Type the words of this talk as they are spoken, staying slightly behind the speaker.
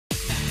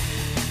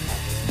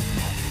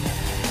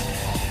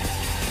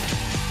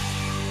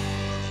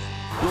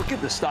Look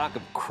at the stock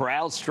of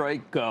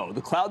CrowdStrike Go.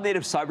 The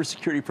cloud-native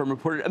cybersecurity firm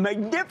reported a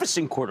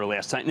magnificent quarter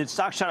last night, and its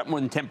stock shot up more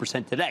than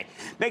 10% today.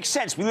 Makes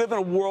sense. We live in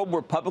a world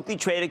where publicly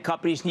traded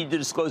companies need to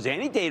disclose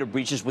any data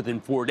breaches within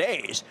 4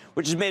 days,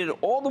 which has made it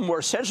all the more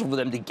essential for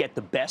them to get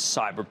the best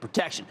cyber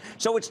protection.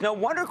 So it's no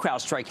wonder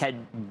CrowdStrike had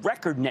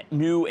record net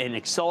new and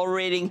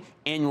accelerating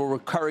annual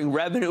recurring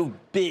revenue.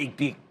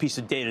 Big piece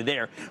of data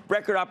there.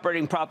 Record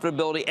operating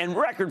profitability and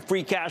record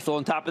free cash flow.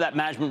 On top of that,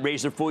 management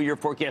raised their full-year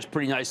forecast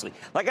pretty nicely.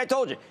 Like I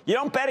told you, you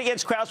don't bet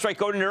against CrowdStrike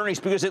going into earnings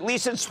because at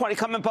least since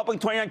coming public in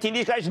 2019,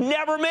 these guys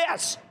never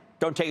miss.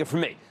 Don't take it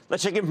from me.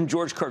 Let's check in from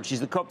George Kurtz. He's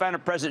the co-founder,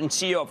 president,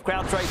 and CEO of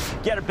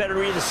CrowdStrike. Get a better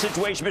read of the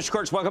situation. Mr.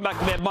 Kurtz, welcome back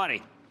to Mad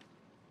Money.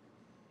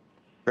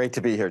 Great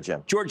to be here,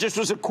 Jim. George, this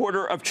was a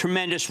quarter of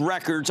tremendous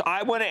records.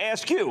 I want to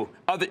ask you,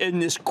 in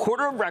this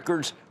quarter of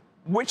records,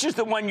 which is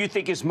the one you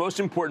think is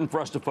most important for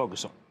us to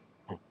focus on?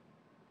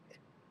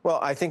 Well,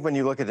 I think when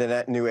you look at the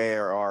net new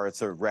ARR,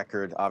 it's a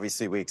record.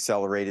 Obviously, we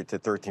accelerated to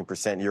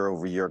 13%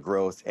 year-over-year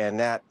growth, and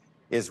that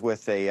is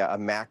with a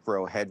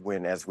macro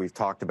headwind, as we've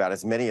talked about,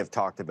 as many have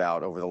talked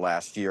about over the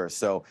last year.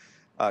 So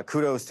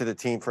kudos to the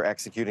team for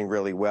executing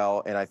really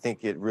well, and I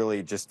think it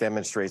really just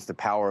demonstrates the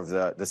power of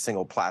the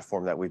single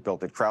platform that we've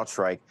built at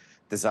CrowdStrike,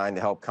 designed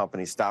to help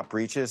companies stop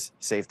breaches,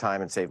 save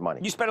time, and save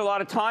money. You spent a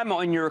lot of time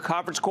on your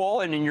conference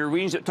call and in your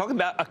readings talking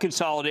about a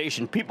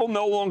consolidation. People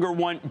no longer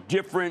want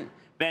different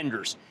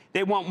vendors.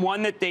 They want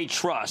one that they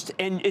trust.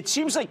 And it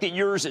seems like that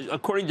yours,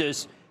 according to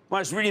when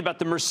I was reading about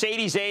the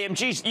Mercedes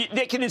AMGs,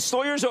 they can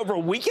install yours over a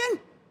weekend?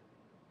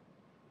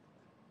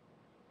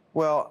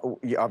 Well,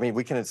 I mean,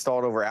 we can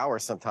install it over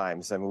hours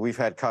sometimes. I mean, we've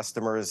had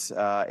customers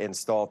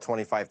install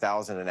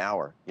 25,000 an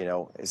hour, you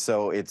know,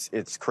 so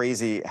it's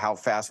crazy how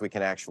fast we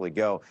can actually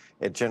go.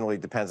 It generally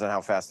depends on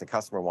how fast the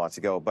customer wants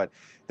to go, but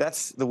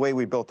that's the way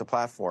we built the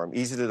platform.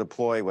 Easy to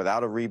deploy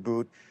without a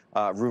reboot,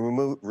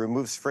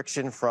 removes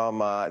friction from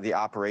the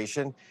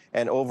operation,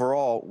 and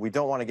overall, we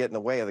don't want to get in the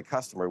way of the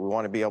customer. We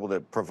want to be able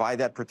to provide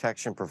that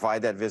protection,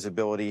 provide that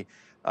visibility,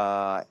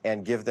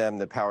 and give them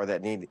the power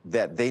that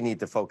they need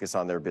to focus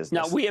on their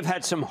business. Now, we have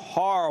had some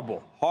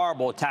horrible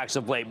attacks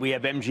of late. We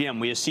have MGM,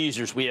 we have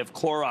Caesars, we have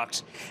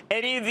Clorox.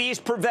 Any of these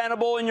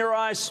preventable in your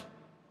eyes?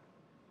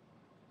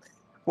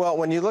 Well,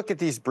 when you look at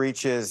these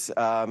breaches,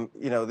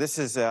 you know, this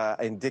is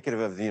indicative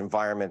of the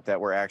environment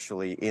that we're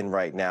actually in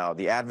right now.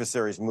 The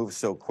adversaries move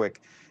so quick.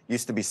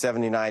 Used to be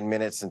 79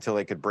 minutes until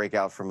they could break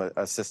out from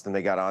a system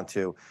they got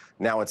onto.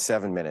 Now it's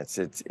 7 minutes.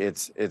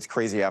 It's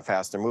crazy how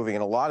fast they're moving.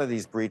 And a lot of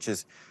these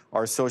breaches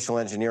are social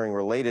engineering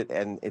related,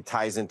 and it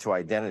ties into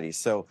identity.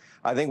 So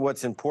I think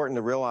what's important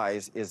to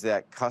realize is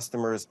that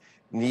customers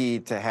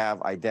need to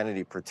have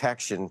identity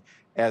protection,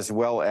 as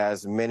well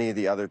as many of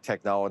the other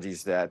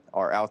technologies that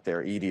are out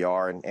there,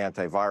 EDR and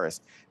antivirus.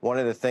 One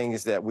of the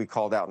things that we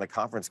called out in the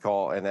conference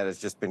call, and that has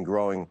just been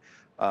growing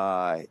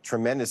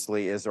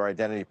tremendously, is our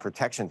identity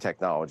protection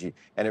technology.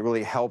 And it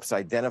really helps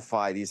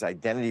identify these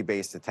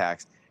identity-based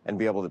attacks and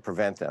be able to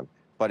prevent them.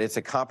 But it's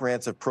a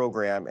comprehensive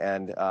program,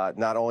 and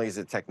not only is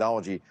it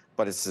technology,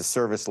 but it's the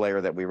service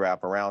layer that we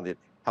wrap around it,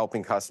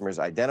 helping customers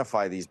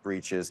identify these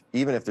breaches,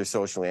 even if they're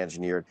socially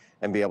engineered,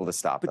 and be able to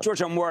stop them. But,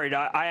 George, I'm worried.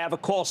 I have a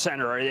call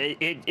center.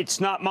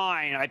 It's not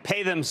mine. I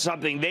pay them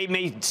something. They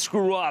may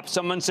screw up.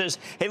 Someone says,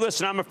 hey,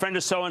 listen, I'm a friend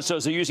of so-and-so.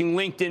 They're using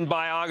LinkedIn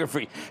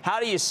biography. How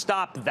do you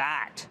stop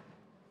that?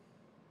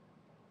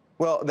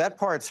 Well, that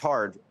part's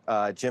hard,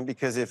 Jim,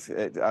 because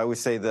I always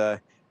say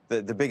the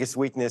biggest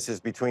weakness is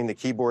between the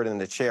keyboard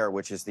and the chair,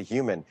 which is the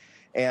human.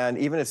 And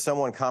even if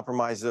someone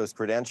compromises those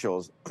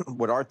credentials,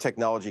 what our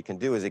technology can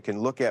do is it can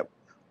look at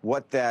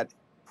what that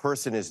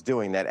person is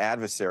doing, that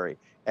adversary,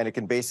 and it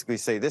can basically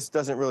say, this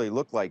doesn't really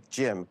look like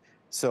Jim,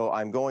 so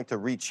I'm going to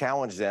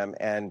re-challenge them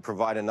and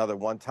provide another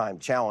one-time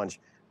challenge,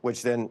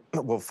 which then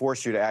will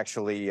force you to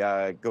actually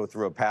go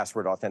through a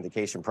password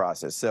authentication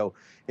process. So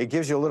it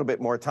gives you a little bit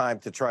more time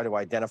to try to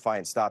identify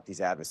and stop these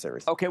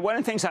adversaries. Okay, one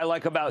of the things I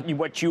like about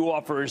what you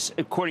offer is,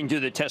 according to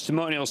the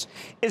testimonials,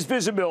 is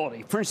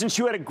visibility. For instance,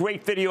 you had a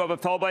great video of a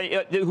fellow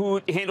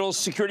who handles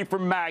security for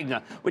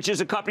Magna, which is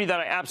a company that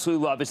I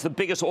absolutely love. It's the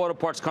biggest auto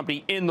parts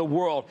company in the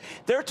world.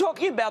 They're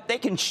talking about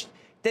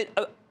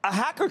a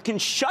hacker can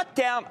shut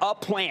down a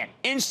plant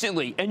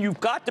instantly, and you've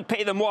got to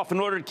pay them off in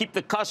order to keep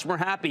the customer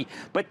happy.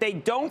 But they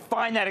don't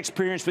find that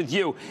experience with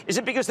you. Is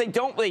it because they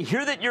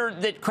hear that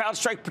that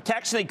CrowdStrike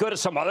protects and they go to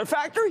some other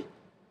factory?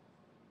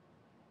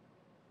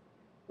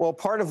 Well,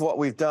 part of what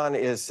we've done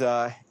is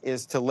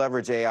to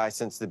leverage AI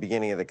since the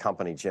beginning of the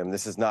company, Jim.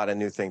 This is not a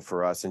new thing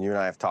for us, and you and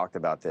I have talked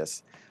about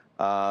this.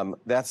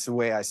 That's the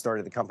way I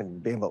started the company, to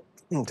be able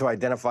to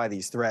identify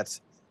these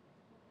threats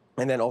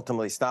and then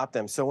ultimately stop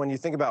them. So when you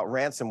think about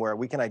ransomware,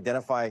 we can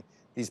identify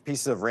these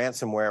pieces of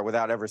ransomware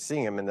without ever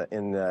seeing them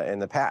in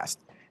the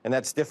past. And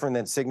that's different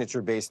than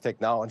signature-based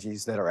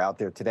technologies that are out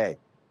there today.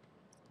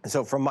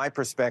 So from my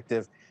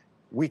perspective,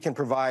 we can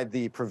provide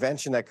the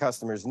prevention that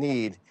customers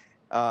need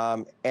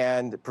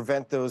and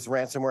prevent those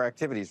ransomware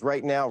activities.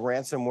 Right now,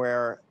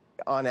 ransomware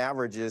on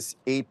average is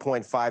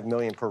 8.5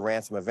 million per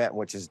ransom event,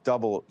 which is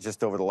double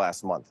just over the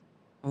last month.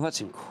 Well,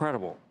 that's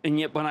incredible. And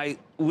yet when I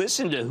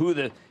listen to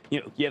who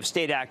you have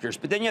state actors,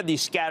 but then you have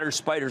these scattered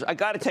spiders. I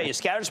got to tell you,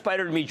 scattered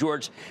spider to me,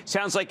 George,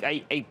 sounds like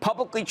a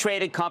publicly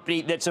traded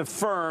company that's a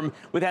firm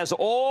that has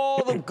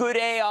all the good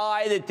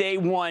AI that they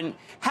want.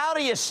 How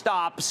do you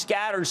stop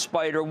scattered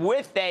spider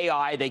with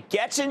AI that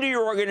gets into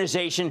your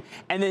organization,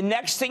 and the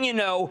next thing you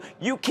know,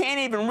 you can't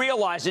even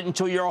realize it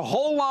until your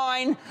whole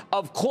line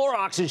of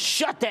Clorox is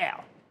shut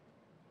down?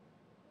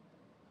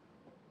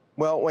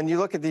 Well, when you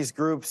look at these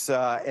groups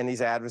and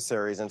these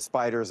adversaries, and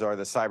spiders are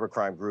the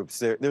cybercrime groups,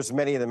 there's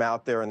many of them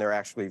out there, and they're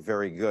actually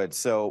very good.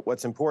 So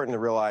what's important to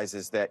realize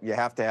is that you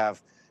have to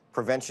have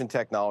prevention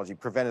technology,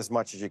 prevent as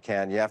much as you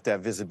can. You have to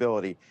have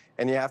visibility,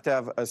 and you have to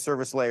have a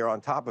service layer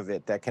on top of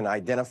it that can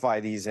identify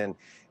these, and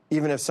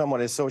even if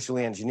someone is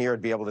socially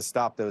engineered, be able to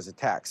stop those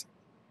attacks.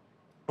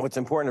 What's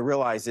important to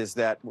realize is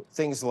that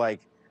things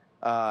like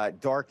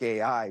dark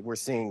AI, we're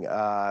seeing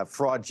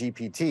fraud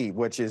GPT,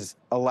 which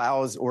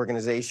allows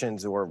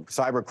organizations or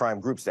cybercrime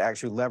groups to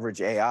actually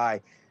leverage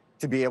AI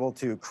to be able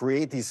to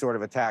create these sort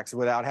of attacks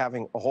without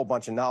having a whole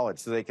bunch of knowledge.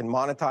 So they can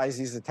monetize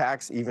these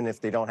attacks even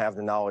if they don't have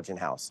the knowledge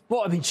in-house.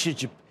 Well, I mean,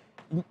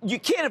 you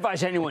can't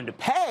advise anyone to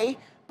pay,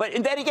 but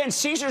then again,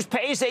 Caesars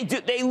pays,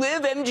 they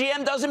live,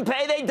 MGM doesn't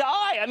pay, they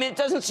die. I mean, it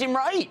doesn't seem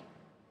right.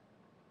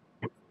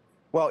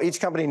 Well, each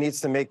company needs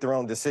to make their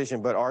own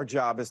decision, but our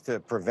job is to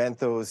prevent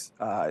those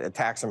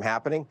attacks from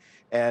happening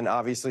and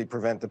obviously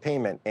prevent the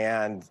payment.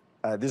 And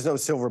there's no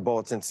silver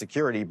bullets in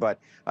security, but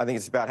I think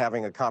it's about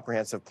having a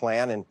comprehensive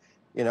plan. And,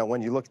 you know,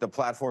 when you look at the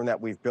platform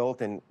that we've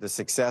built and the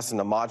success and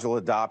the module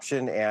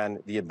adoption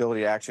and the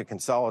ability to actually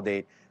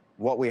consolidate,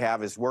 what we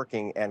have is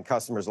working and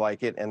customers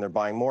like it and they're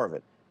buying more of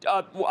it.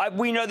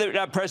 We know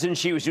that President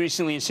Xi was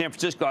recently in San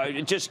Francisco.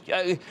 Just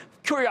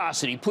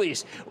curiosity,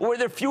 please. Were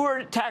there fewer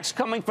attacks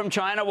coming from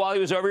China while he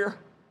was over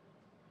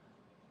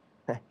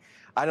here?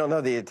 I don't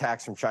know the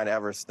attacks from China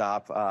ever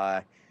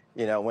stop.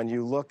 You know, when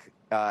you look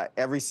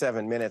every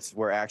 7 minutes,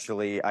 we're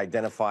actually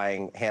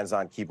identifying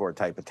hands-on keyboard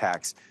type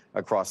attacks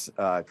across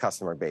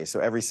customer base.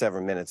 So every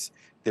 7 minutes,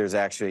 there's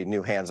actually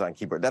new hands-on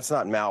keyboard. That's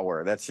not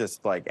malware. That's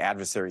just like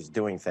adversaries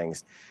doing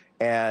things.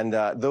 And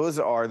those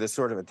are the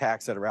sort of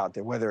attacks that are out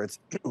there, whether it's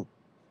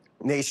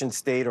nation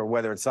state or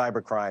whether it's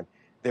cybercrime.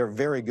 They're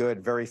very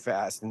good, very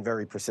fast, and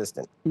very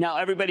persistent. Now,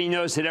 everybody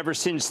knows that ever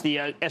since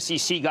the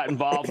SEC got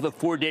involved, the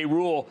 4-day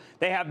rule,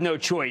 they have no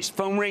choice.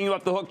 Phone ringing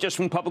off the hook just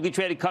from publicly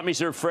traded companies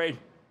that are afraid?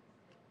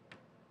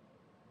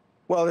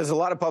 Well, there's a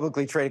lot of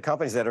publicly traded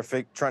companies that are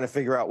trying to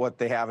figure out what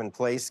they have in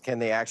place. Can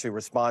they actually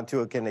respond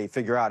to it? Can they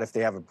figure out if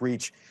they have a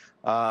breach?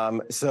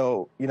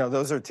 So, you know,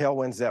 those are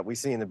tailwinds that we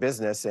see in the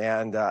business,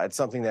 and it's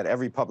something that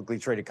every publicly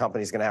traded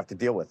company is going to have to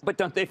deal with. But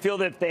don't they feel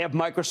that if they have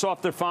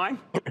Microsoft, they're fine?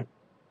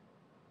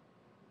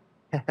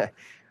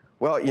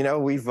 Well, you know,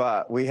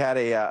 we had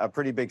a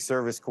pretty big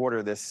service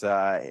quarter this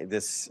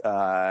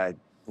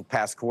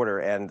past quarter,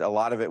 and a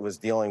lot of it was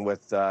dealing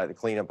with the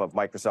cleanup of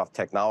Microsoft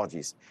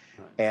technologies.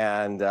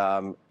 And,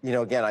 you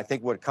know, again, I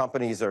think what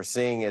companies are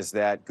seeing is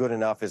that good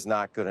enough is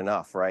not good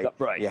enough, right?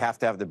 Right. You have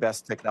to have the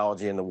best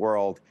technology in the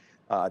world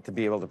to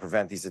be able to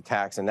prevent these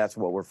attacks, and that's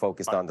what we're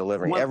focused on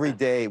delivering. Every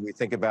day we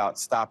think about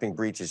stopping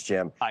breaches,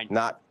 Jim,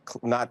 not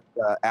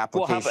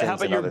applications. Well, how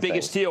about your things.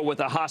 biggest deal with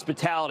a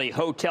hospitality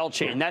hotel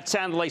chain? That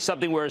sounded like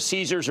something where a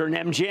Caesars or an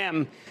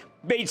MGM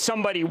made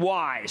somebody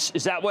wise.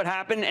 Is that what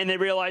happened? And they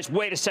realized,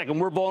 wait a second,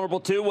 we're vulnerable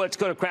too. Let's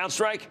go to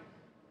CrowdStrike.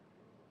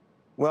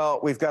 Well,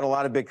 we've got a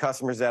lot of big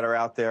customers that are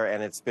out there,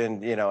 and it's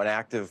been, you know, an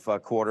active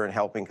quarter in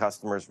helping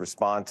customers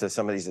respond to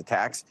some of these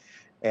attacks.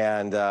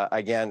 And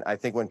again, I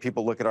think when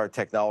people look at our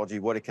technology,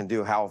 what it can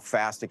do, how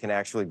fast it can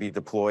actually be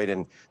deployed,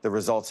 and the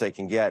results they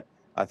can get,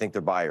 I think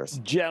they're buyers.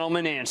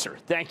 Gentleman answer.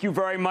 Thank you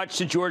very much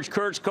to George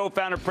Kurtz,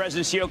 co-founder,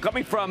 president, CEO,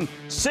 coming from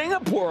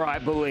Singapore, I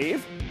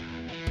believe.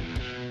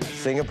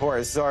 Singapore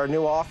is our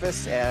new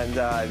office, and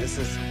this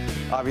is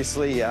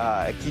obviously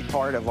a key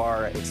part of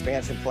our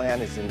expansion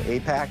plan is in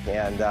APAC,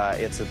 and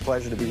it's a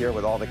pleasure to be here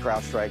with all the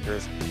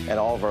CrowdStrikers and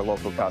all of our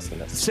local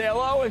customers. Say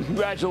hello and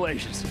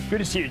congratulations. Good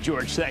to see you,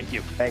 George. Thank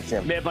you. Thanks,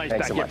 Jim. Mad Money's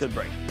back after the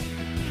break.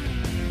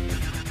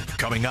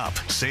 Coming up,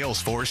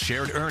 Salesforce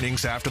shared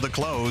earnings after the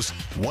close.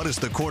 What does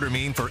the quarter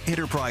mean for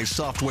enterprise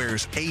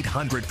software's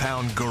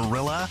 800-pound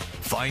gorilla?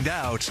 Find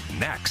out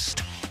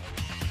next.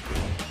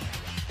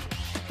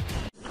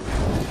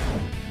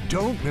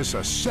 Don't miss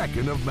a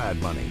second of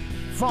Mad Money.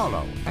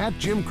 Follow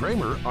 @Jim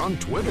Cramer on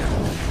Twitter.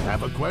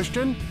 Have a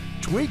question?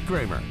 Tweet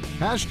Cramer.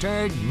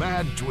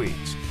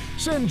 #MadTweets.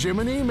 Send Jim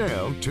an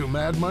email to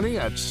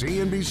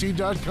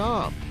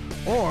madmoney@cnbc.com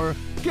or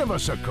give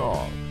us a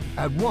call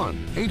at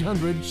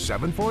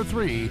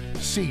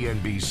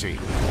 1-800-743-CNBC.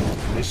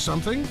 Miss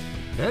something?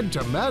 Head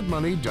to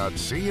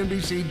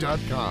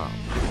madmoney.cnbc.com.